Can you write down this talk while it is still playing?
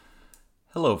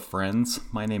Hello, friends.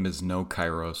 My name is No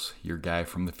Kyros, your guy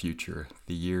from the future,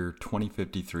 the year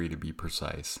 2053 to be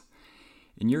precise.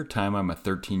 In your time, I'm a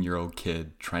 13-year-old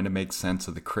kid trying to make sense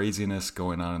of the craziness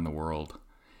going on in the world.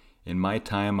 In my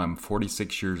time, I'm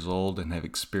 46 years old and have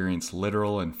experienced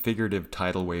literal and figurative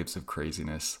tidal waves of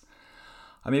craziness.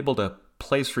 I'm able to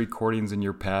place recordings in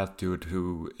your path due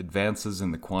to advances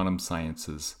in the quantum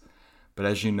sciences. But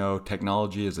as you know,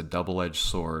 technology is a double-edged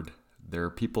sword. There are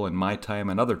people in my time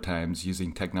and other times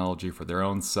using technology for their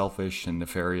own selfish and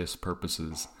nefarious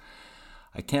purposes.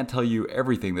 I can't tell you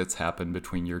everything that's happened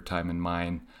between your time and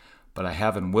mine, but I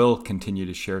have and will continue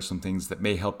to share some things that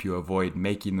may help you avoid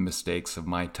making the mistakes of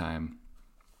my time.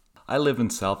 I live in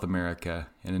South America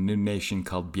in a new nation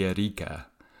called Rica.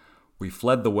 We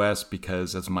fled the West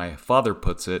because, as my father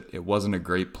puts it, it wasn't a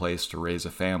great place to raise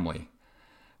a family.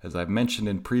 As I've mentioned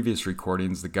in previous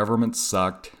recordings, the government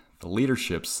sucked, the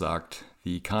leadership sucked,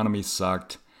 the economy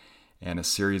sucked, and a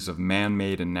series of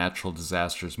man-made and natural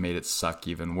disasters made it suck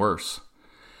even worse.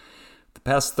 The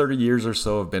past 30 years or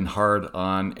so have been hard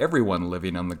on everyone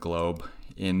living on the globe.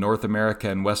 In North America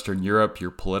and Western Europe, your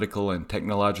political and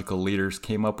technological leaders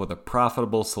came up with a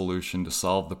profitable solution to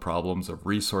solve the problems of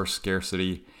resource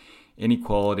scarcity,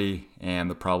 inequality, and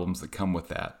the problems that come with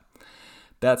that.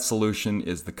 That solution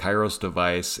is the Kyros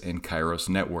device and Kyros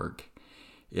network.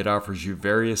 It offers you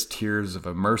various tiers of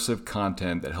immersive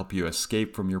content that help you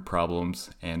escape from your problems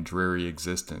and dreary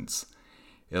existence.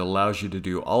 It allows you to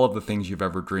do all of the things you've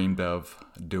ever dreamed of,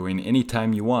 doing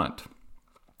anytime you want.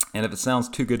 And if it sounds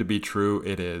too good to be true,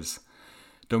 it is.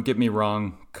 Don't get me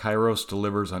wrong, Kyros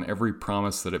delivers on every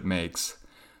promise that it makes,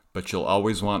 but you'll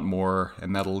always want more,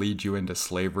 and that'll lead you into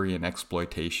slavery and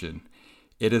exploitation.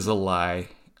 It is a lie,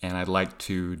 and I'd like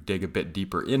to dig a bit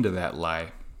deeper into that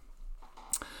lie.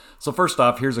 So first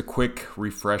off, here's a quick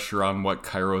refresher on what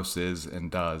Kyros is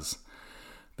and does.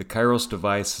 The Kyros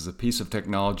device is a piece of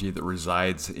technology that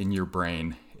resides in your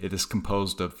brain. It is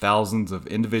composed of thousands of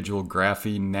individual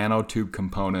graphene nanotube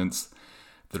components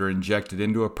that are injected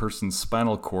into a person's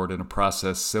spinal cord in a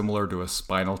process similar to a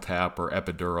spinal tap or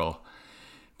epidural.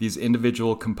 These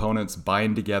individual components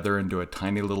bind together into a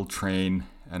tiny little train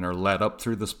and are led up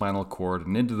through the spinal cord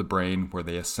and into the brain, where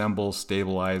they assemble,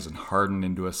 stabilize, and harden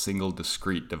into a single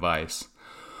discrete device.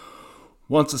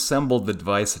 Once assembled, the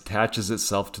device attaches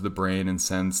itself to the brain and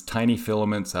sends tiny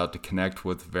filaments out to connect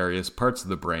with various parts of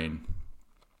the brain.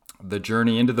 The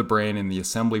journey into the brain and the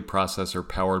assembly process are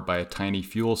powered by a tiny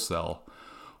fuel cell.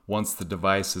 Once the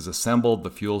device is assembled, the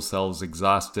fuel cell is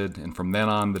exhausted, and from then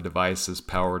on, the device is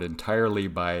powered entirely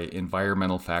by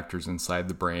environmental factors inside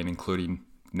the brain, including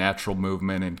natural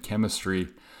movement and chemistry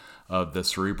of the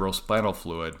cerebrospinal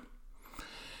fluid.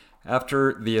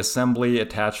 After the assembly,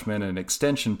 attachment, and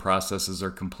extension processes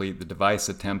are complete, the device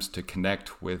attempts to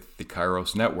connect with the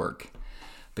Kyros network.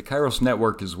 The Kyros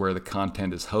network is where the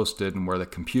content is hosted and where the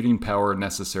computing power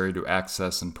necessary to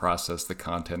access and process the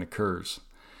content occurs.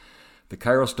 The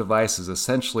Kyros device is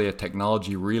essentially a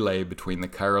technology relay between the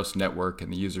Kyros network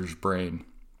and the user's brain.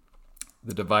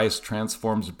 The device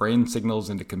transforms brain signals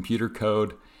into computer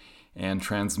code and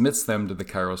transmits them to the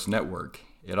Kyros network.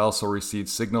 It also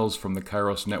receives signals from the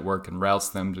Kyros network and routes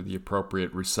them to the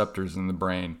appropriate receptors in the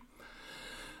brain.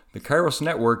 The Kyros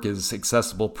network is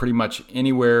accessible pretty much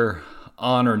anywhere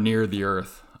on or near the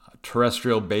Earth.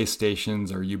 Terrestrial base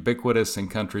stations are ubiquitous in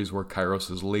countries where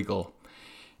Kyros is legal.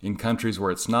 In countries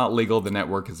where it's not legal, the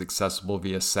network is accessible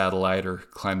via satellite or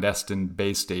clandestine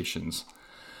base stations.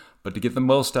 But to get the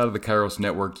most out of the Kyros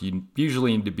network, you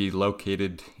usually need to be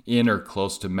located in or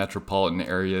close to metropolitan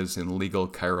areas in legal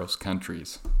Kyros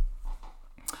countries.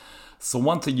 So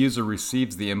once a user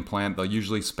receives the implant, they'll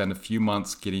usually spend a few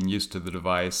months getting used to the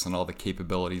device and all the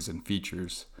capabilities and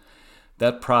features.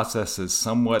 That process is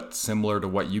somewhat similar to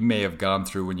what you may have gone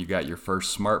through when you got your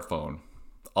first smartphone.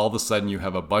 All of a sudden you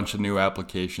have a bunch of new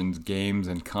applications, games,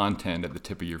 and content at the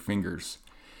tip of your fingers.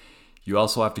 You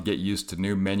also have to get used to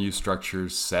new menu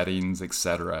structures, settings,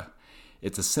 etc.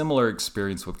 It's a similar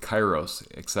experience with Kyros,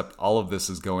 except all of this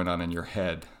is going on in your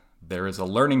head. There is a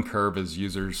learning curve as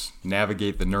users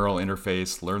navigate the neural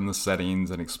interface, learn the settings,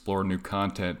 and explore new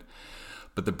content,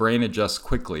 but the brain adjusts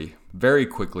quickly, very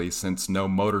quickly, since no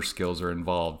motor skills are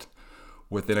involved.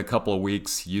 Within a couple of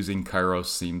weeks, using Kyros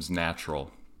seems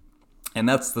natural. And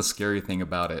that's the scary thing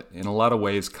about it. In a lot of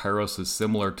ways, Kyros is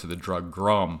similar to the drug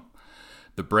Grum.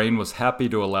 The brain was happy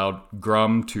to allow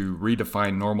Grum to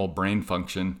redefine normal brain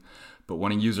function, but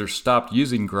when a user stopped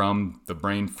using Grum, the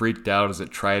brain freaked out as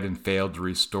it tried and failed to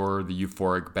restore the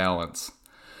euphoric balance.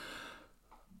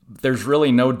 There's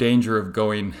really no danger of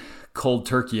going cold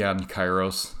turkey on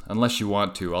Kyros, unless you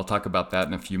want to. I'll talk about that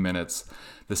in a few minutes.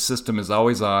 The system is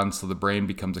always on, so the brain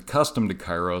becomes accustomed to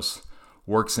Kyros,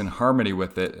 works in harmony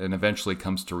with it, and eventually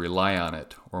comes to rely on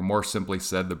it. Or more simply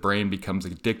said, the brain becomes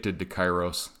addicted to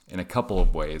Kyros in a couple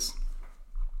of ways.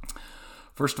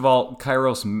 First of all,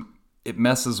 Kyros, it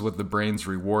messes with the brain's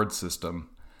reward system.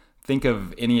 Think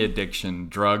of any addiction: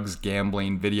 drugs,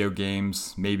 gambling, video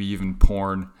games, maybe even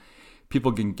porn.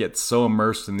 People can get so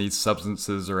immersed in these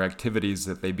substances or activities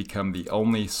that they become the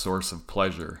only source of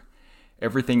pleasure.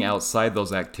 Everything outside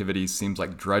those activities seems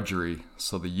like drudgery,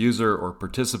 so the user or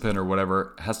participant or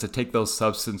whatever has to take those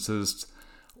substances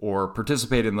or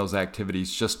participate in those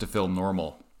activities just to feel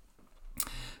normal.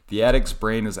 The addict's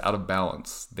brain is out of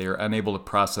balance. They are unable to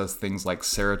process things like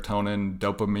serotonin,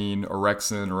 dopamine,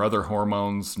 orexin, or other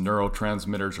hormones,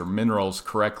 neurotransmitters, or minerals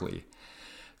correctly.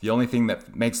 The only thing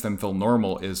that makes them feel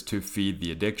normal is to feed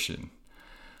the addiction.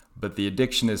 But the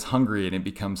addiction is hungry and it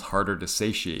becomes harder to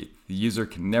satiate. The user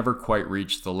can never quite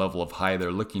reach the level of high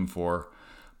they're looking for,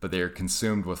 but they are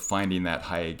consumed with finding that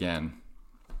high again.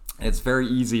 It's very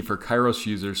easy for Kyros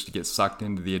users to get sucked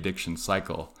into the addiction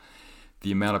cycle.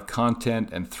 The amount of content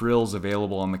and thrills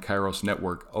available on the Kyros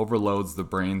network overloads the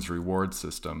brain's reward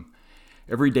system.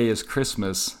 Every day is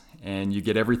Christmas, and you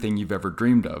get everything you've ever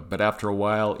dreamed of, but after a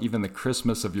while, even the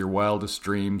Christmas of your wildest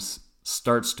dreams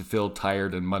starts to feel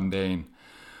tired and mundane.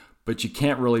 But you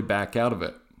can't really back out of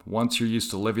it. Once you're used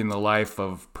to living the life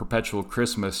of perpetual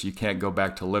Christmas, you can't go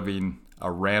back to living a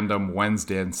random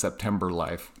Wednesday in September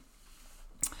life.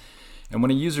 And when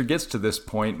a user gets to this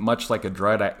point, much like a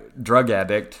drug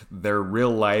addict, their real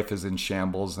life is in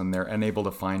shambles and they're unable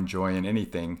to find joy in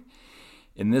anything.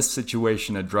 In this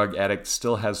situation, a drug addict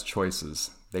still has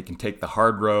choices. They can take the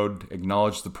hard road,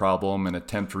 acknowledge the problem, and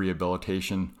attempt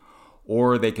rehabilitation,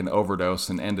 or they can overdose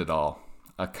and end it all.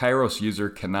 A Kyros user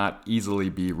cannot easily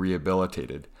be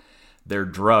rehabilitated. Their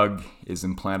drug is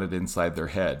implanted inside their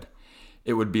head.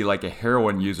 It would be like a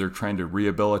heroin user trying to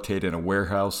rehabilitate in a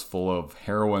warehouse full of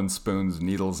heroin spoons,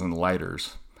 needles, and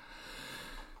lighters.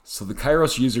 So the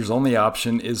Kyros user's only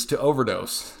option is to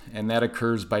overdose, and that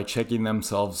occurs by checking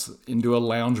themselves into a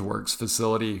Loungeworks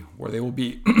facility where they will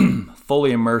be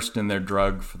fully immersed in their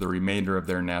drug for the remainder of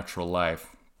their natural life.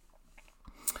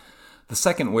 The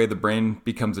second way the brain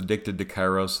becomes addicted to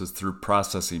Kyros is through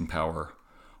processing power.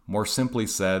 More simply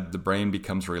said, the brain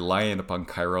becomes reliant upon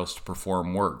Kyros to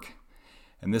perform work.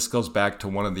 And this goes back to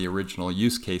one of the original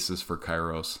use cases for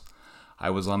Kyros. I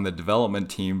was on the development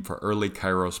team for early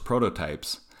Kyros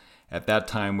prototypes. At that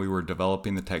time, we were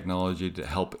developing the technology to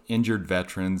help injured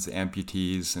veterans,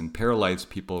 amputees, and paralyzed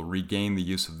people regain the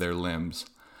use of their limbs.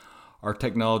 Our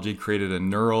technology created a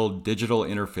neural digital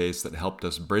interface that helped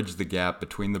us bridge the gap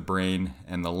between the brain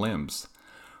and the limbs.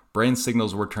 Brain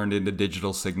signals were turned into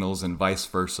digital signals and vice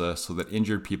versa so that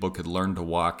injured people could learn to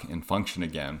walk and function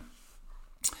again.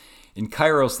 In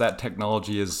Kyros, that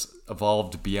technology has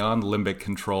evolved beyond limbic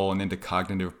control and into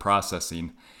cognitive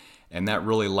processing, and that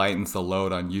really lightens the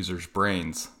load on users'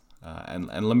 brains. And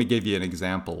let me give you an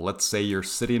example. Let's say you're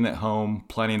sitting at home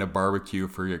planning a barbecue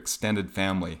for your extended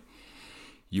family.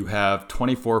 You have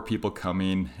 24 people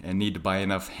coming and need to buy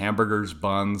enough hamburgers,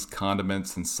 buns,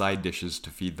 condiments, and side dishes to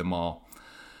feed them all.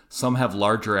 Some have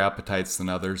larger appetites than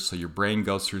others, so your brain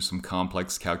goes through some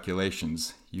complex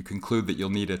calculations. You conclude that you'll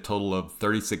need a total of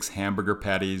 36 hamburger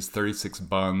patties, 36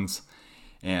 buns,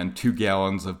 and 2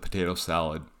 gallons of potato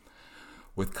salad.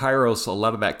 With Kyros, a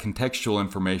lot of that contextual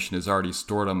information is already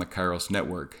stored on the Kyros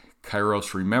network.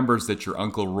 Kyros remembers that your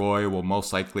Uncle Roy will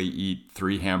most likely eat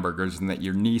 3 hamburgers and that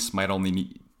your niece might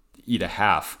only eat a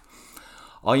half.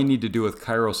 All you need to do with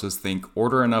Kyros is think,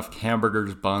 order enough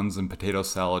hamburgers, buns, and potato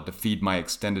salad to feed my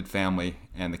extended family,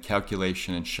 and the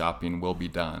calculation and shopping will be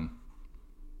done.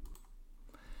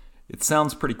 It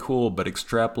sounds pretty cool, but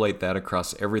extrapolate that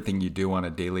across everything you do on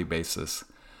a daily basis.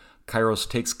 Kyros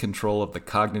takes control of the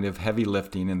cognitive heavy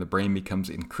lifting, and the brain becomes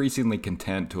increasingly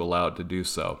content to allow it to do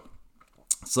so.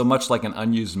 So much like an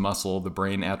unused muscle, the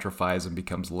brain atrophies and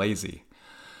becomes lazy.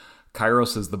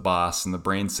 Kyros is the boss, and the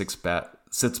brain sits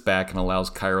back and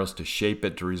allows Kyros to shape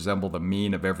it to resemble the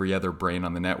mean of every other brain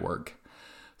on the network.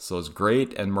 So as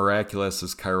great and miraculous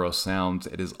as Kyros sounds,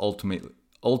 it is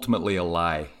ultimately a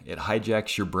lie. It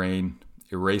hijacks your brain,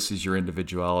 erases your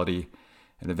individuality,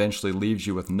 and eventually leaves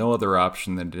you with no other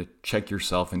option than to check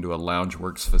yourself into a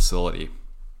Loungeworks facility.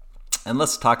 And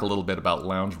let's talk a little bit about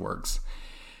Loungeworks.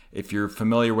 If you're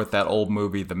familiar with that old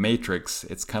movie, The Matrix,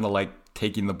 it's kind of like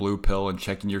taking the blue pill and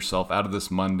checking yourself out of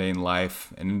this mundane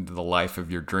life and into the life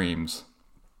of your dreams.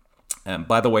 And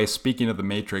by the way, speaking of The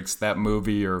Matrix, that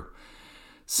movie, or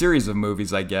series of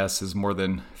movies, I guess, is more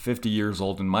than 50 years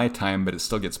old in my time, but it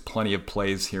still gets plenty of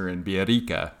plays here in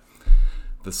Villarrica.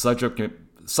 The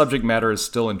subject matter is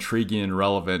still intriguing and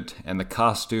relevant, and the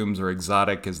costumes are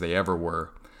exotic as they ever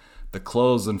were. The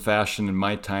clothes and fashion in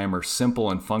my time are simple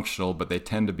and functional, but they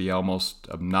tend to be almost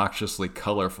obnoxiously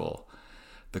colorful.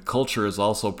 The culture is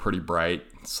also pretty bright,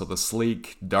 so the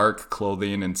sleek, dark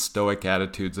clothing and stoic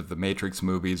attitudes of the Matrix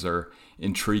movies are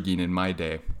intriguing in my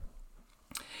day.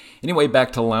 Anyway,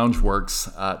 back to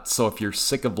Loungeworks. So if you're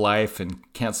sick of life and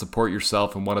can't support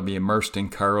yourself and want to be immersed in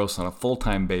Kyros on a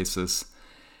full-time basis,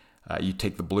 you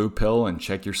take the blue pill and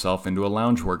check yourself into a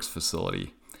Loungeworks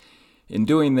facility. In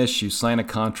doing this, you sign a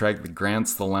contract that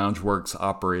grants the Loungeworks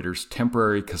operators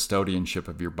temporary custodianship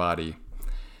of your body.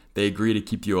 They agree to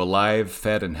keep you alive,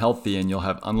 fed, and healthy, and you'll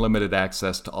have unlimited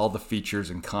access to all the features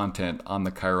and content on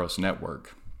the Kyros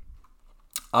network.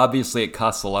 Obviously, it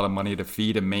costs a lot of money to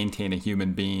feed and maintain a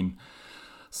human being,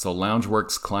 so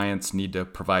Loungeworks clients need to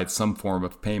provide some form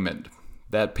of payment.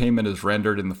 That payment is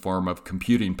rendered in the form of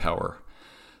computing power.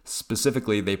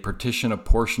 Specifically, they partition a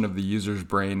portion of the user's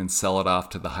brain and sell it off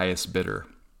to the highest bidder.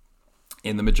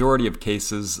 In the majority of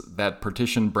cases, that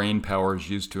partitioned brain power is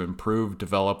used to improve,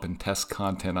 develop, and test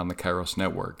content on the Kyros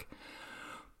network.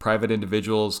 Private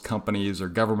individuals, companies, or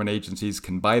government agencies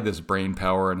can buy this brain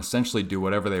power and essentially do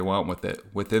whatever they want with it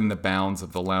within the bounds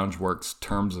of the Loungeworks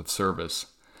terms of service.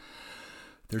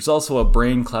 There's also a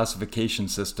brain classification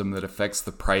system that affects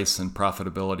the price and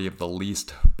profitability of the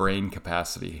least brain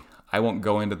capacity. I won't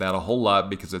go into that a whole lot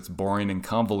because it's boring and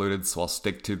convoluted, so I'll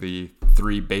stick to the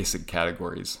 3 basic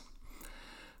categories.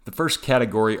 The first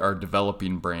category are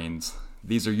developing brains.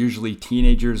 These are usually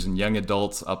teenagers and young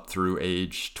adults up through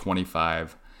age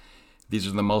 25. These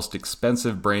are the most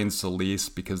expensive brains to lease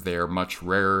because they are much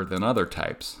rarer than other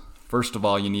types. First of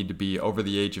all, you need to be over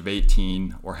the age of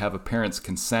 18 or have a parent's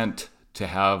consent to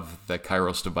have the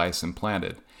Kyros device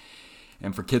implanted.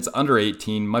 And for kids under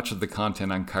 18, much of the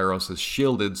content on Kyros is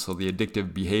shielded, so the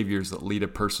addictive behaviors that lead a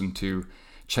person to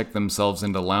check themselves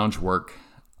into Loungework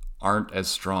aren't as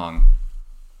strong.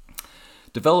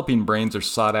 Developing brains are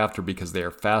sought after because they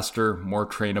are faster, more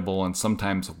trainable, and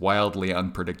sometimes wildly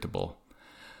unpredictable.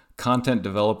 Content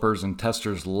developers and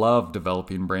testers love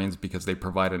developing brains because they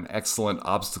provide an excellent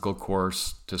obstacle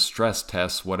course to stress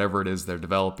test whatever it is they're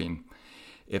developing.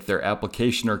 If their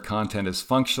application or content is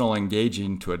functional and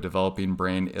engaging to a developing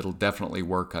brain, it'll definitely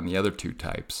work on the other 2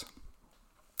 types.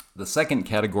 The second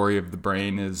category of the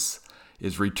brain is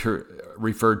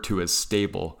referred to as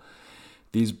stable.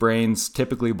 These brains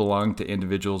typically belong to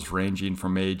individuals ranging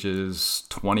from ages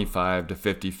 25 to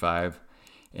 55,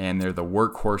 and they're the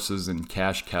workhorses and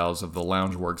cash cows of the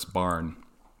Loungeworks barn.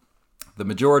 The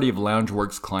majority of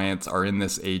Loungeworks clients are in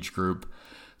this age group,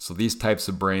 so these types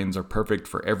of brains are perfect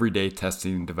for everyday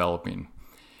testing and developing.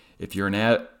 If you're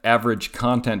an average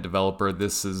content developer,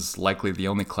 this is likely the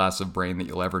only class of brain that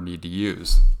you'll ever need to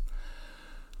use.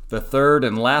 The third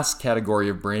and last category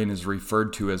of brain is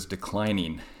referred to as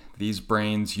declining. These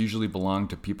brains usually belong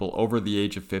to people over the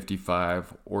age of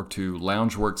 55 or to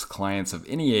Loungeworks clients of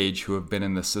any age who have been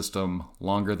in the system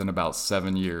longer than about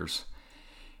 7 years.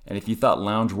 And if you thought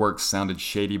Loungeworks sounded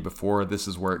shady before, this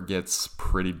is where it gets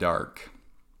pretty dark.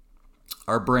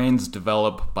 Our brains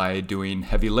develop by doing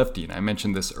heavy lifting. I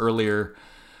mentioned this earlier,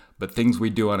 but things we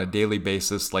do on a daily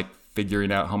basis, like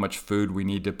figuring out how much food we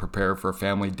need to prepare for a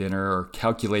family dinner or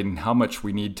calculating how much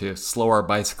we need to slow our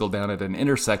bicycle down at an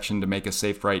intersection to make a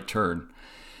safe right turn.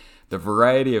 The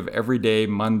variety of everyday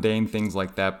mundane things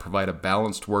like that provide a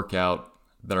balanced workout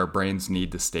that our brains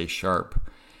need to stay sharp.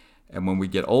 And when we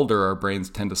get older, our brains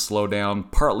tend to slow down,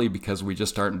 partly because we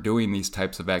just aren't doing these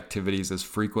types of activities as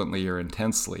frequently or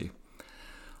intensely.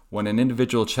 When an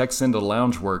individual checks into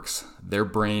Loungeworks, their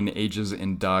brain ages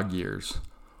in dog years.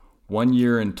 1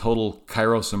 year in total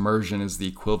Kyros immersion is the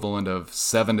equivalent of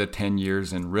 7 to 10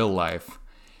 years in real life,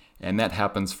 and that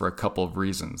happens for a couple of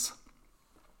reasons.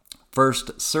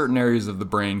 First, certain areas of the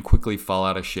brain quickly fall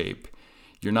out of shape.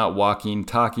 You're not walking,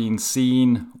 talking,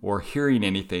 seeing, or hearing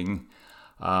anything,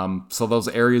 so those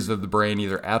areas of the brain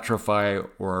either atrophy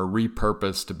or are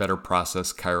repurposed to better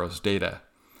process Kyros data.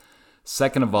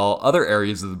 Second of all, other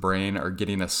areas of the brain are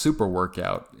getting a super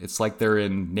workout. It's like they're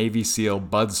in Navy SEAL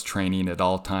BUDS training at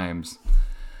all times.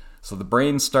 So the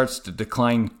brain starts to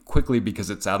decline quickly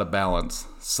because it's out of balance.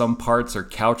 Some parts are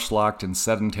couch-locked and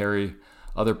sedentary.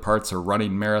 Other parts are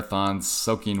running marathons,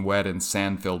 soaking wet in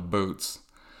sand-filled boots.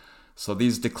 So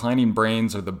these declining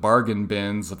brains are the bargain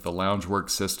bins of the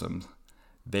Loungeworks systems.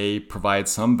 They provide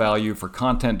some value for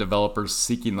content developers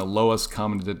seeking the lowest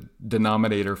common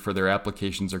denominator for their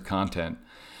applications or content.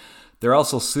 They're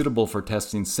also suitable for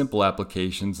testing simple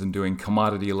applications and doing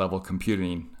commodity-level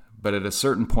computing, but at a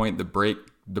certain point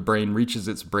the brain reaches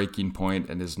its breaking point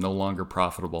and is no longer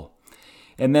profitable.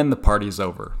 and then the party's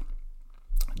over.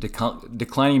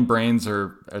 Declining brains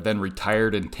are then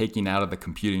retired and taken out of the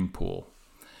computing pool.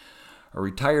 A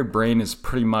retired brain is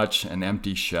pretty much an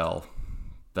empty shell.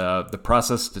 The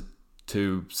process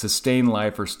to sustain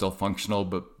life are still functional,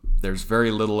 but there's very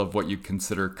little of what you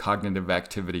consider cognitive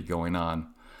activity going on.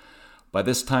 By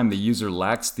this time, the user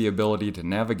lacks the ability to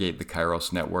navigate the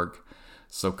Kyros network,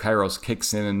 so Kyros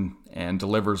kicks in and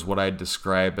delivers what I'd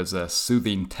describe as a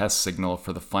soothing test signal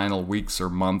for the final weeks or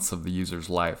months of the user's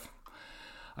life.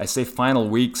 I say final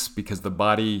weeks because the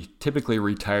body typically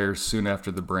retires soon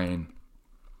after the brain.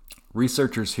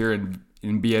 Researchers here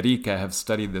in Biarica have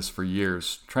studied this for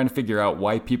years, trying to figure out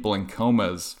why people in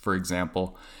comas, for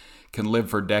example, can live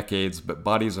for decades, but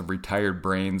bodies of retired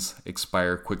brains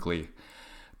expire quickly.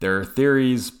 There are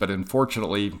theories, but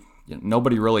unfortunately,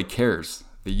 nobody really cares.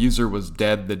 The user was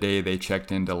dead the day they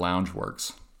checked into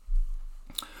Loungeworks.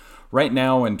 Right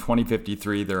now, in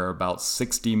 2053, there are about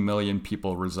 60 million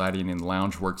people residing in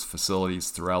Loungeworks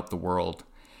facilities throughout the world.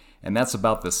 And that's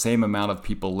about the same amount of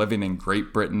people living in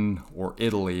Great Britain or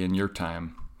Italy in your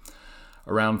time.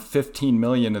 Around 15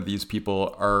 million of these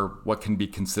people are what can be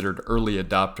considered early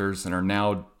adopters and are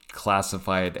now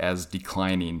classified as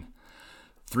declining.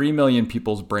 3 million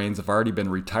people's brains have already been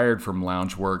retired from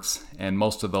Loungeworks, and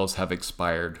most of those have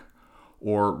expired.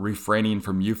 Or, refraining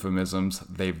from euphemisms,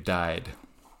 they've died.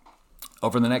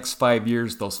 Over the next 5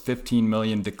 years, those 15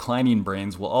 million declining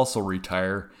brains will also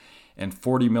retire, and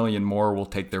 40 million more will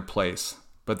take their place.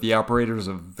 But the operators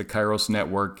of the Kyros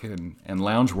network and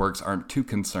Loungeworks aren't too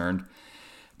concerned.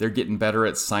 They're getting better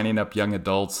at signing up young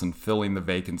adults and filling the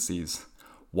vacancies.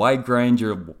 Why grind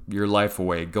your life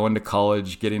away, going to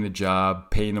college, getting a job,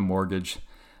 paying a mortgage?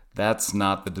 That's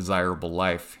not the desirable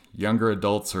life. Younger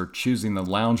adults are choosing the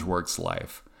Loungeworks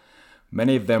life.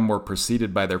 Many of them were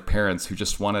preceded by their parents who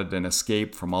just wanted an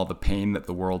escape from all the pain that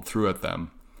the world threw at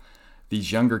them.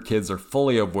 These younger kids are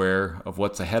fully aware of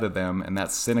what's ahead of them, and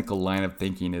that cynical line of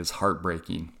thinking is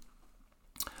heartbreaking.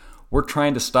 We're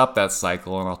trying to stop that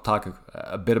cycle, and I'll talk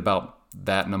a bit about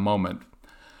that in a moment.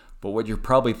 But what you're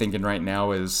probably thinking right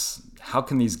now is, how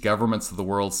can these governments of the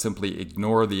world simply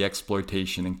ignore the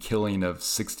exploitation and killing of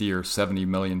 60 or 70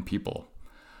 million people?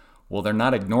 Well, they're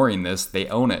not ignoring this, they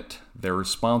own it. They're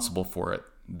responsible for it.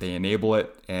 They enable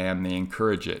it and they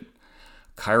encourage it.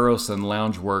 Kyros and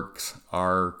Loungeworks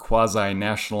are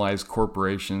quasi-nationalized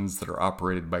corporations that are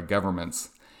operated by governments.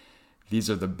 These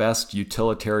are the best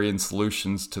utilitarian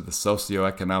solutions to the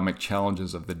socioeconomic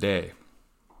challenges of the day.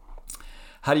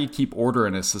 How do you keep order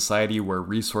in a society where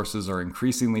resources are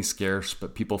increasingly scarce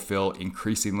but people feel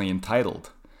increasingly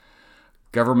entitled?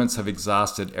 Governments have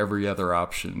exhausted every other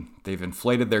option. They've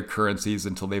inflated their currencies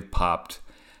until they've popped.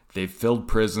 They've filled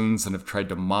prisons and have tried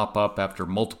to mop up after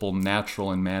multiple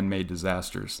natural and man-made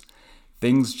disasters.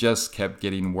 Things just kept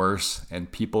getting worse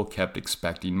and people kept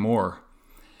expecting more.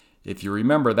 If you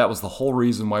remember, that was the whole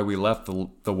reason why we left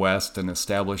the West and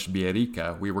established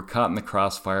Biarica. We were caught in the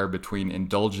crossfire between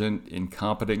indulgent,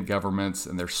 incompetent governments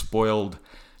and their spoiled,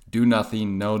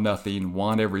 do-nothing, know-nothing,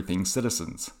 want-everything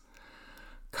citizens.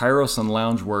 Kyros and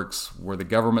Loungeworks were the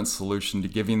government's solution to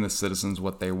giving the citizens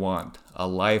what they want, a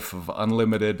life of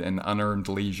unlimited and unearned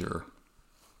leisure.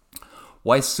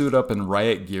 Why suit up in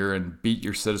riot gear and beat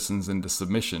your citizens into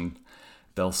submission?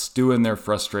 They'll stew in their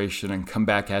frustration and come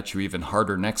back at you even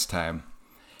harder next time.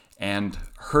 And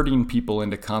herding people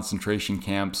into concentration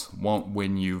camps won't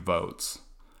win you votes.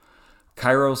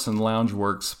 Kyros and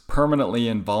Loungeworks permanently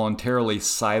and voluntarily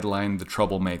sidelined the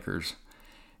troublemakers.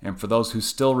 And for those who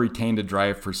still retained a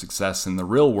drive for success in the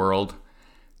real world,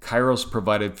 Kyros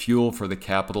provided fuel for the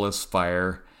capitalist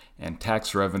fire and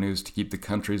tax revenues to keep the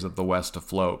countries of the West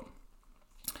afloat.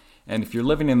 And if you're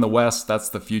living in the West, that's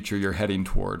the future you're heading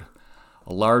toward.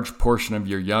 A large portion of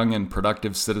your young and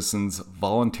productive citizens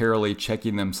voluntarily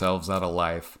checking themselves out of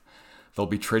life. They'll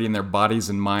be trading their bodies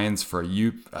and minds for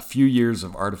a few years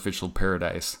of artificial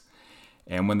paradise.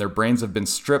 And when their brains have been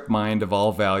strip-mined of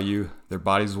all value, their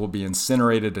bodies will be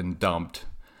incinerated and dumped.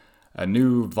 A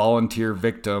new volunteer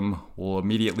victim will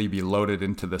immediately be loaded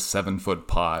into the 7-foot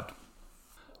pod.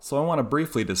 So I want to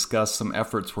briefly discuss some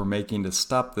efforts we're making to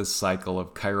stop this cycle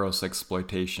of Kyros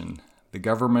exploitation. The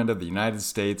government of the United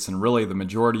States, and really the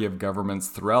majority of governments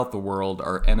throughout the world,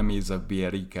 are enemies of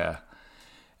Biarica.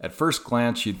 At first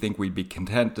glance, you'd think we'd be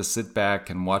content to sit back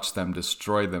and watch them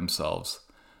destroy themselves.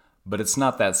 But it's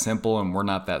not that simple, and we're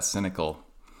not that cynical.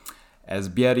 As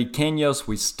Biariqueños,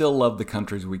 we still love the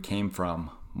countries we came from.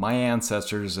 My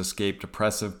ancestors escaped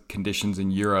oppressive conditions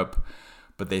in Europe,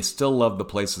 but they still love the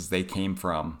places they came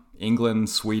from. England,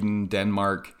 Sweden,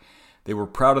 Denmark. They were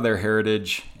proud of their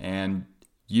heritage, and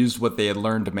used what they had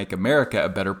learned to make America a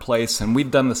better place, and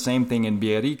we've done the same thing in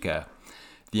Villarrica.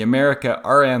 The America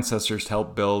our ancestors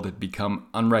helped build had become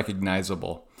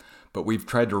unrecognizable, but we've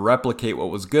tried to replicate what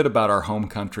was good about our home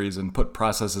countries and put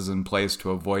processes in place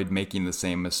to avoid making the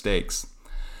same mistakes.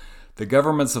 The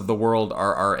governments of the world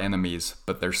are our enemies,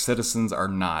 but their citizens are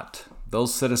not.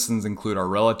 Those citizens include our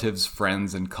relatives,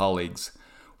 friends, and colleagues.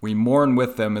 We mourn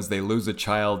with them as they lose a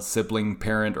child, sibling,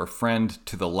 parent, or friend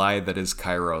to the lie that is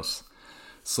Kyros.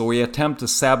 So we attempt to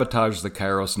sabotage the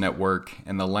Kyros network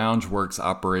and the LoungeWorks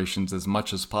operations as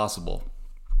much as possible.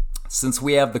 Since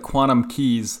we have the quantum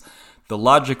keys, the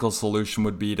logical solution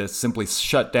would be to simply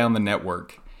shut down the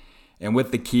network. And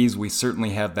with the keys, we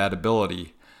certainly have that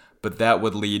ability, but that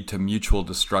would lead to mutual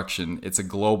destruction. It's a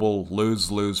global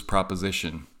lose-lose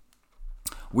proposition.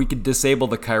 We could disable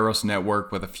the Kyros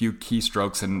network with a few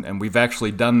keystrokes, and we've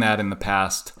actually done that in the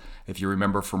past, if you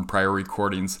remember from prior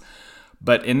recordings.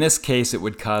 But in this case, it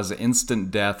would cause instant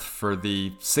death for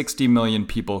the 60 million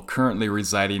people currently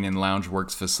residing in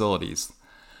LoungeWorks facilities.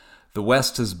 The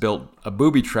West has built a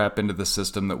booby trap into the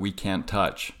system that we can't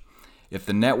touch. If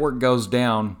the network goes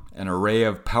down, an array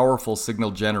of powerful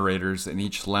signal generators in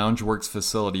each LoungeWorks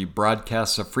facility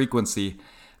broadcasts a frequency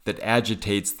that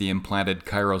agitates the implanted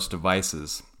Kyros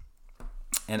devices.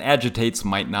 And agitates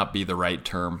might not be the right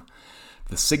term.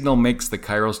 The signal makes the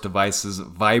Kyros devices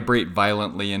vibrate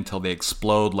violently until they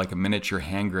explode like a miniature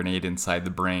hand grenade inside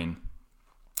the brain.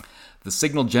 The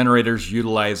signal generators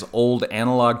utilize old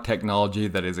analog technology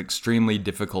that is extremely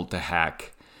difficult to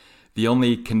hack. The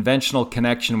only conventional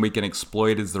connection we can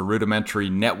exploit is the rudimentary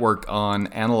network-on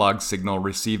analog signal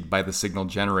received by the signal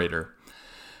generator.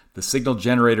 The signal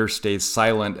generator stays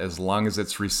silent as long as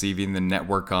it's receiving the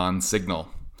network-on signal.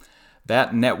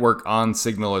 That network-on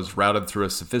signal is routed through a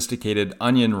sophisticated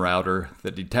onion router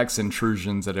that detects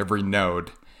intrusions at every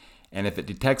node. And if it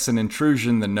detects an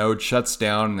intrusion, the node shuts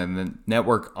down and the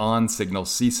network-on signal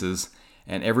ceases,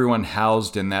 and everyone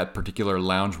housed in that particular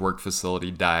LoungeWork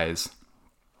facility dies.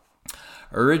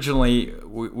 Originally,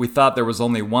 we thought there was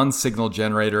only one signal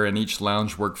generator in each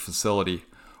LoungeWork facility.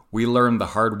 We learned the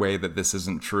hard way that this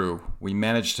isn't true. We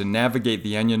managed to navigate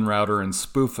the onion router and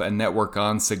spoof a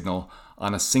network-on signal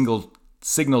on a single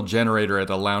signal generator at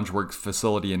a LoungeWorks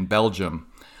facility in Belgium.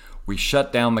 We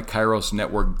shut down the Kyros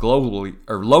network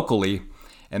locally,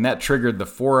 and that triggered the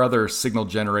 4 other signal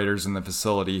generators in the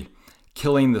facility,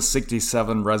 killing the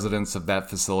 67 residents of that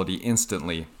facility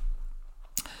instantly.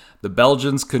 The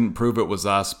Belgians couldn't prove it was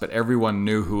us, but everyone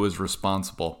knew who was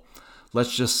responsible.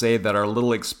 Let's just say that our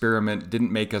little experiment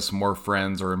didn't make us more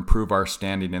friends or improve our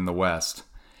standing in the West.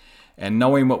 And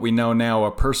knowing what we know now,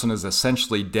 a person is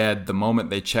essentially dead the moment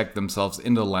they check themselves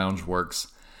into LoungeWorks.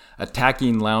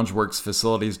 Attacking LoungeWorks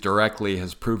facilities directly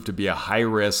has proved to be a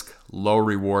high-risk,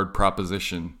 low-reward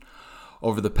proposition.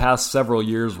 Over the past several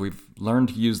years, we've learned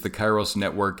to use the Kyros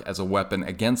network as a weapon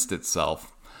against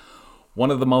itself. One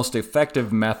of the most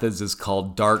effective methods is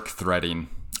called dark threading.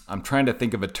 I'm trying to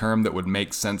think of a term that would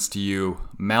make sense to you.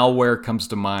 Malware comes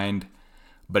to mind,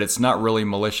 but it's not really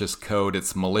malicious code,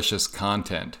 it's malicious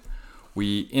content.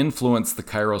 We influence the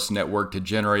Kyros network to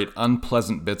generate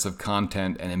unpleasant bits of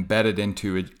content and embed it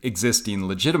into existing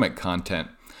legitimate content.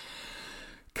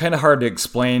 Kind of hard to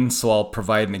explain, so I'll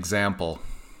provide an example.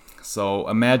 So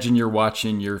imagine you're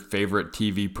watching your favorite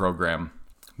TV program.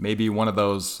 Maybe one of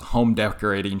those home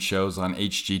decorating shows on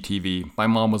HGTV. My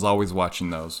mom was always watching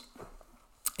those.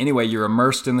 Anyway, you're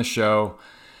immersed in the show.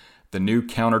 The new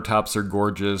countertops are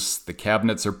gorgeous. The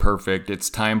cabinets are perfect. It's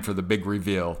time for the big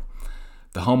reveal.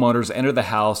 The homeowners enter the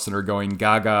house and are going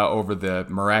gaga over the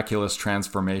miraculous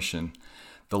transformation.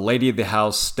 The lady of the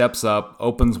house steps up,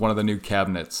 opens one of the new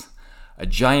cabinets. A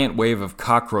giant wave of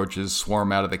cockroaches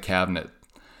swarm out of the cabinet.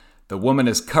 The woman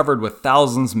is covered with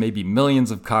thousands, maybe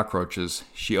millions of cockroaches.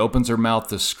 She opens her mouth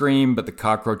to scream, but the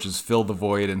cockroaches fill the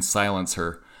void and silence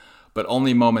her. But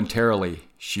only momentarily.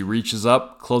 She reaches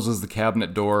up, closes the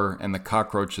cabinet door, and the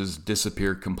cockroaches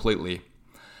disappear completely.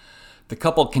 The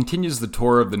couple continues the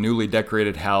tour of the newly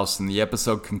decorated house, and the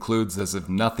episode concludes as if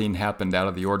nothing happened out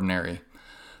of the ordinary.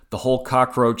 The whole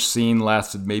cockroach scene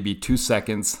lasted maybe 2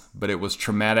 seconds, but it was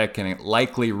traumatic and it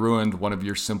likely ruined one of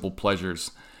your simple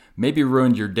pleasures. Maybe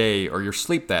ruined your day or your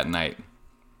sleep that night.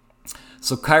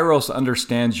 So Kyros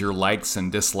understands your likes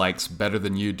and dislikes better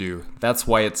than you do. That's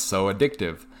why it's so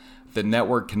addictive. The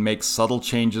network can make subtle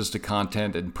changes to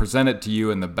content and present it to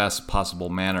you in the best possible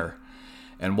manner.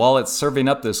 And while it's serving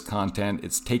up this content,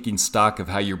 it's taking stock of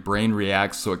how your brain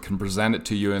reacts so it can present it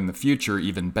to you in the future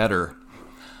even better.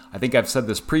 I think I've said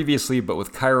this previously, but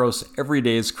with Kyros, every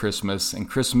day is Christmas, and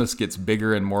Christmas gets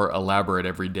bigger and more elaborate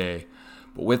every day.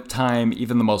 But with time,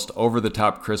 even the most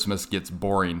over-the-top Christmas gets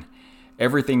boring.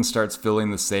 Everything starts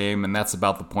feeling the same, and that's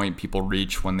about the point people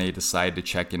reach when they decide to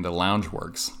check into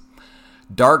Loungeworks.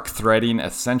 Dark threading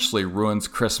essentially ruins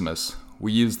Christmas.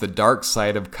 We use the dark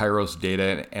side of Kyros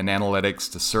data and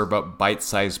analytics to serve up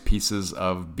bite-sized pieces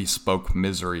of bespoke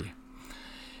misery.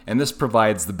 And this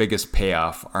provides the biggest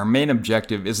payoff. Our main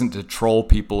objective isn't to troll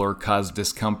people or cause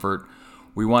discomfort.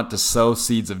 We want to sow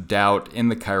seeds of doubt in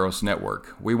the Kyros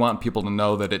network. We want people to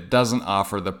know that it doesn't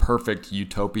offer the perfect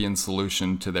utopian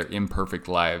solution to their imperfect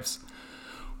lives.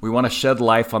 We want to shed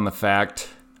light on the fact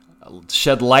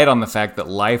that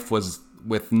life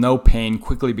with no pain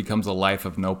quickly becomes a life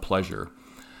of no pleasure.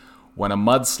 When a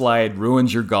mudslide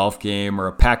ruins your golf game or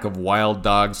a pack of wild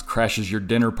dogs crashes your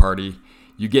dinner party,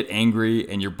 you get angry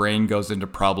and your brain goes into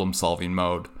problem-solving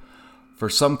mode. For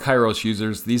some Kyros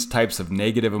users, these types of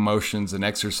negative emotions and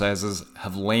exercises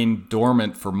have lain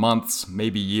dormant for months,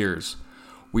 maybe years.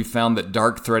 We found that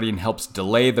dark threading helps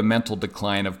delay the mental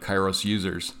decline of Kyros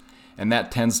users, and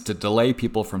that tends to delay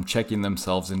people from checking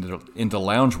themselves into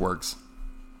Loungeworks.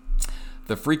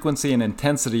 The frequency and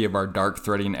intensity of our dark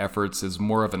threading efforts is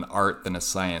more of an art than a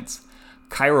science.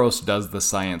 Kyros does the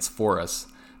science for us.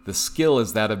 The skill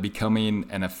is that of becoming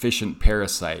an efficient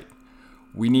parasite.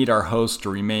 We need our host to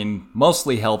remain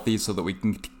mostly healthy so that we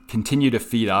can continue to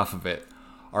feed off of it.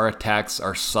 Our attacks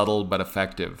are subtle but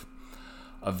effective.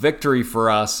 A victory for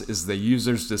us is the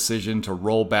user's decision to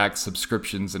roll back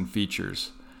subscriptions and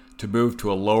features, to move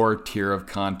to a lower tier of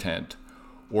content,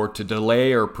 or to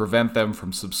delay or prevent them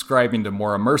from subscribing to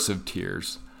more immersive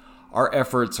tiers. Our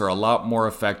efforts are a lot more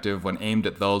effective when aimed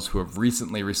at those who have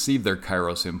recently received their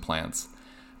Kyros implants.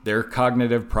 Their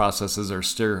cognitive processes are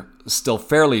still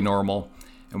fairly normal,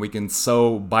 and we can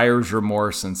sow buyer's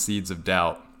remorse and seeds of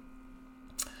doubt.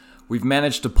 We've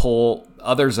managed to pull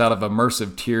others out of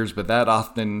immersive tiers, but that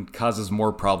often causes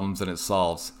more problems than it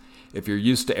solves. If you're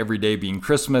used to every day being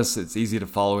Christmas, it's easy to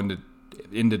fall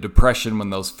into depression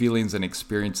when those feelings and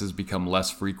experiences become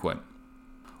less frequent.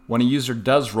 When a user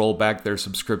does roll back their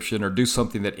subscription or do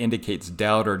something that indicates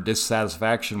doubt or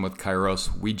dissatisfaction with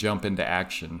Kyros, we jump into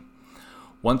action.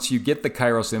 Once you get the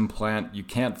Kyros implant, you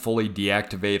can't fully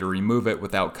deactivate or remove it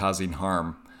without causing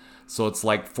harm. So it's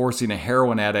like forcing a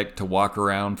heroin addict to walk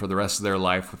around for the rest of their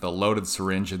life with a loaded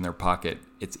syringe in their pocket.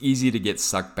 It's easy to get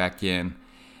sucked back in,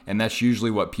 and that's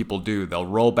usually what people do. They'll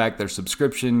roll back their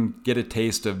subscription, get a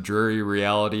taste of dreary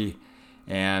reality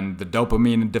and the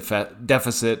dopamine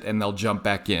deficit, and they'll jump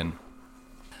back in.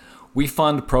 We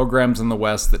fund programs in the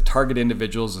West that target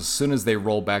individuals as soon as they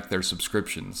roll back their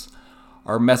subscriptions.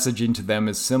 Our messaging to them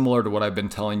is similar to what I've been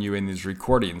telling you in these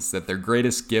recordings, that their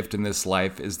greatest gift in this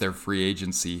life is their free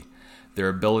agency, their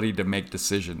ability to make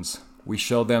decisions. We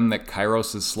show them that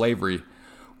Kyros is slavery.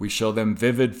 We show them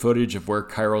vivid footage of where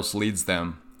Kyros leads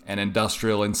them, an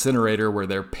industrial incinerator where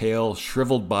their pale,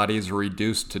 shriveled bodies are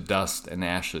reduced to dust and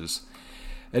ashes.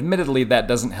 Admittedly, that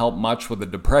doesn't help much with the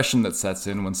depression that sets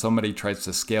in when somebody tries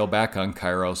to scale back on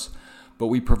Kyros, but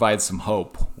we provide some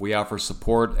hope. We offer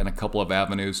support and a couple of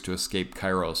avenues to escape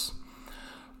Kyros.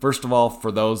 First of all,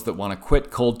 for those that want to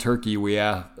quit cold turkey, we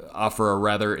offer a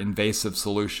rather invasive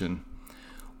solution.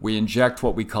 We inject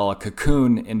what we call a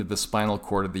cocoon into the spinal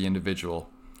cord of the individual.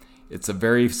 It's a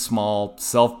very small,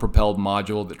 self-propelled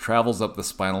module that travels up the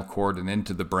spinal cord and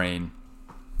into the brain.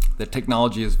 The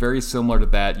technology is very similar to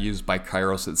that used by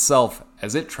Kyros itself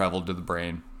as it traveled to the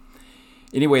brain.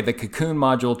 Anyway, the cocoon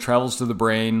module travels to the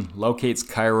brain, locates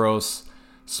Kyros,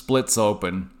 splits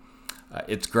open.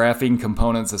 Its graphene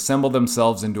components assemble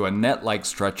themselves into a net-like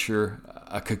structure,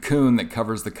 a cocoon that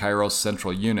covers the Kyros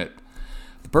central unit.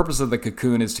 The purpose of the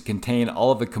cocoon is to contain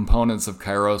all of the components of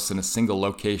Kyros in a single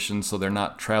location so they're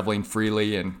not traveling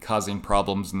freely and causing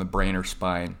problems in the brain or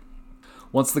spine.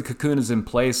 Once the cocoon is in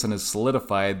place and is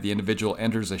solidified, the individual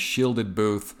enters a shielded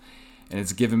booth and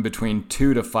is given between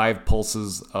 2 to 5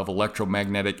 pulses of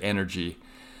electromagnetic energy.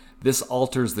 This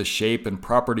alters the shape and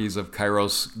properties of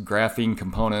Kyros graphene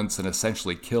components and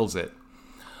essentially kills it.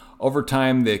 Over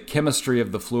time, the chemistry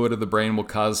of the fluid of the brain will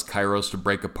cause Kyros to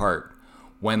break apart.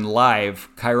 When live,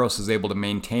 Kyros is able to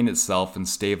maintain itself and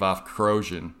stave off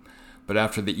corrosion. But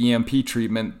after the EMP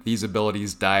treatment, these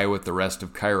abilities die with the rest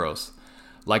of Kyros.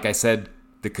 Like I said,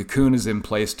 the cocoon is in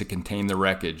place to contain the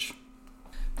wreckage.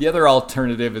 The other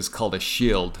alternative is called a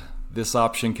shield. This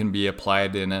option can be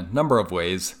applied in a number of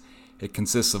ways. It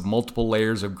consists of multiple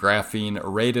layers of graphene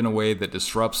arrayed in a way that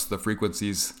disrupts the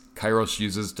frequencies Kyros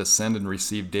uses to send and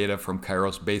receive data from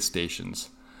Kyros base stations.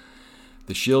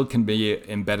 The shield can be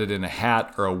embedded in a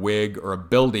hat or a wig or a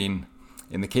building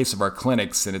in the case of our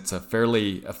clinics, and it's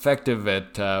fairly effective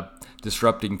at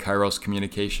disrupting Kyros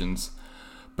communications.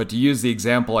 But to use the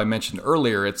example I mentioned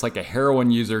earlier, it's like a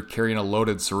heroin user carrying a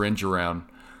loaded syringe around.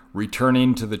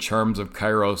 Returning to the charms of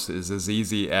Kyros is as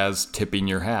easy as tipping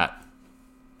your hat.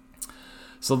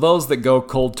 So those that go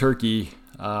cold turkey,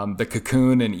 the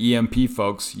cocoon and EMP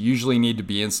folks, usually need to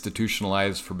be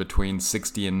institutionalized for between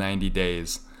 60 and 90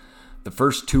 days. The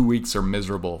first 2 weeks are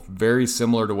miserable, very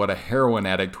similar to what a heroin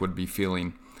addict would be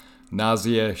feeling.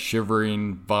 Nausea,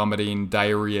 shivering, vomiting,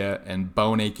 diarrhea, and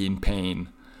bone-aching pain.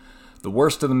 The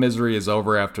worst of the misery is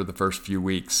over after the first few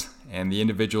weeks, and the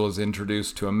individual is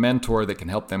introduced to a mentor that can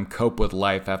help them cope with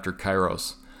life after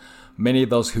Kyros. Many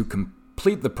of those who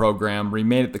complete the program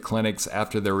remain at the clinics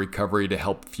after their recovery to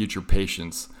help future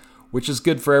patients, which is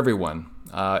good for everyone.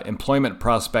 Employment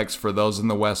prospects for those in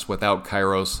the West without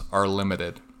Kyros are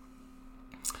limited.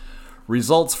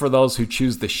 Results for those who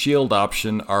choose the shield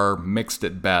option are mixed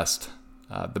at best.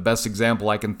 The best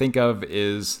example I can think of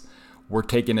is we're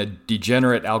taking a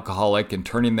degenerate alcoholic and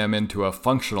turning them into a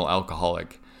functional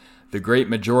alcoholic. The great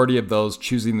majority of those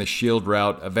choosing the shield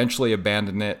route eventually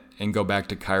abandon it and go back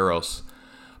to Kyros.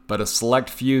 But a select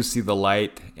few see the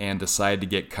light and decide to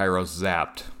get Kyros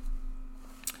zapped.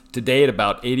 To date,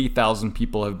 about 80,000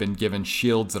 people have been given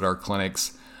shields at our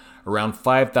clinics. Around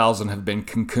 5,000 have been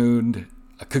cocooned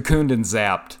and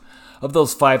zapped. Of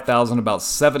those 5,000, about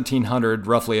 1,700,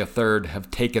 roughly a third,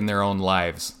 have taken their own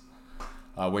lives,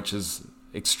 which is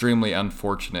extremely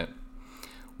unfortunate.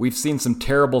 We've seen some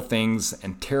terrible things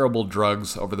and terrible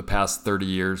drugs over the past 30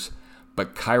 years,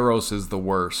 but Kyros is the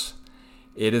worst.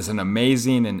 It is an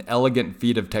amazing and elegant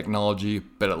feat of technology,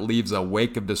 but it leaves a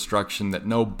wake of destruction that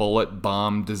no bullet,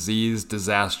 bomb, disease,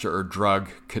 disaster, or drug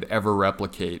could ever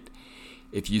replicate.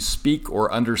 If you speak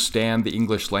or understand the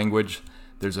English language,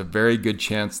 there's a very good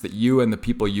chance that you and the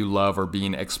people you love are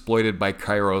being exploited by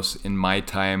Kyros in my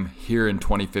time here in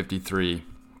 2053.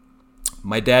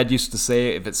 My dad used to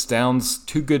say, if it sounds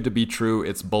too good to be true,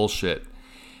 it's bullshit.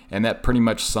 And that pretty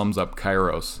much sums up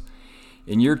Kyros.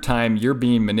 In your time, you're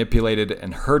being manipulated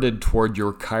and herded toward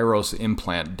your Kyros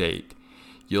implant date.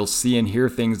 You'll see and hear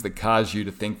things that cause you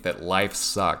to think that life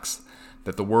sucks,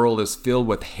 that the world is filled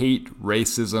with hate,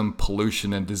 racism,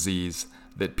 pollution, and disease,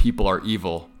 that people are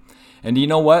evil. And you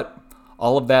know what?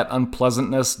 All of that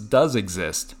unpleasantness does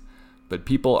exist, but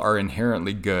people are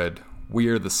inherently good. We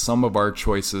are the sum of our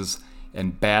choices,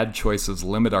 and bad choices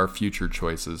limit our future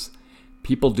choices.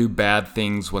 People do bad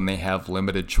things when they have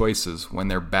limited choices, when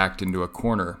they're backed into a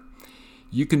corner.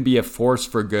 You can be a force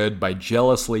for good by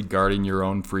jealously guarding your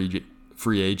own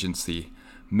free agency.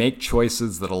 Make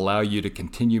choices that allow you to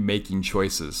continue making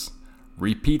choices.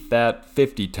 Repeat that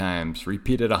 50 times.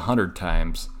 Repeat it 100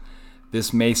 times.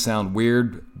 This may sound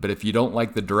weird, but if you don't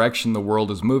like the direction the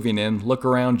world is moving in, look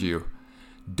around you.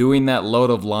 Doing that load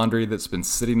of laundry that's been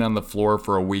sitting on the floor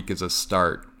for a week is a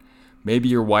start. Maybe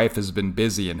your wife has been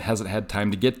busy and hasn't had time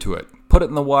to get to it. Put it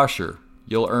in the washer.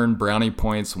 You'll earn brownie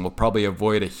points and will probably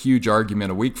avoid a huge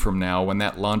argument a week from now when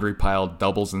that laundry pile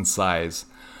doubles in size.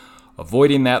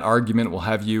 Avoiding that argument will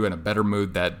have you in a better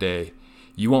mood that day.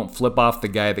 You won't flip off the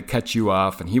guy that cut you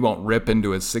off, and he won't rip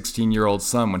into his 16-year-old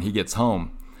son when he gets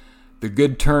home. The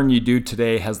good turn you do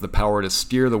today has the power to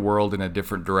steer the world in a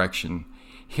different direction.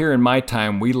 Here in my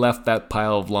time, we left that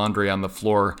pile of laundry on the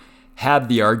floor, had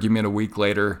the argument a week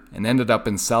later, and ended up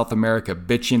in South America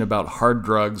bitching about hard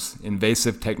drugs,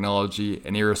 invasive technology,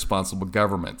 and irresponsible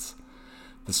governments.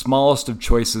 The smallest of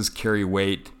choices carry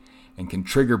weight and can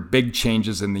trigger big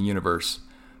changes in the universe.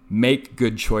 Make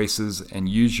good choices and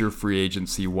use your free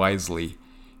agency wisely.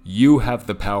 You have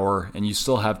the power, and you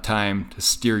still have time to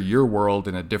steer your world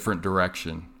in a different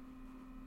direction.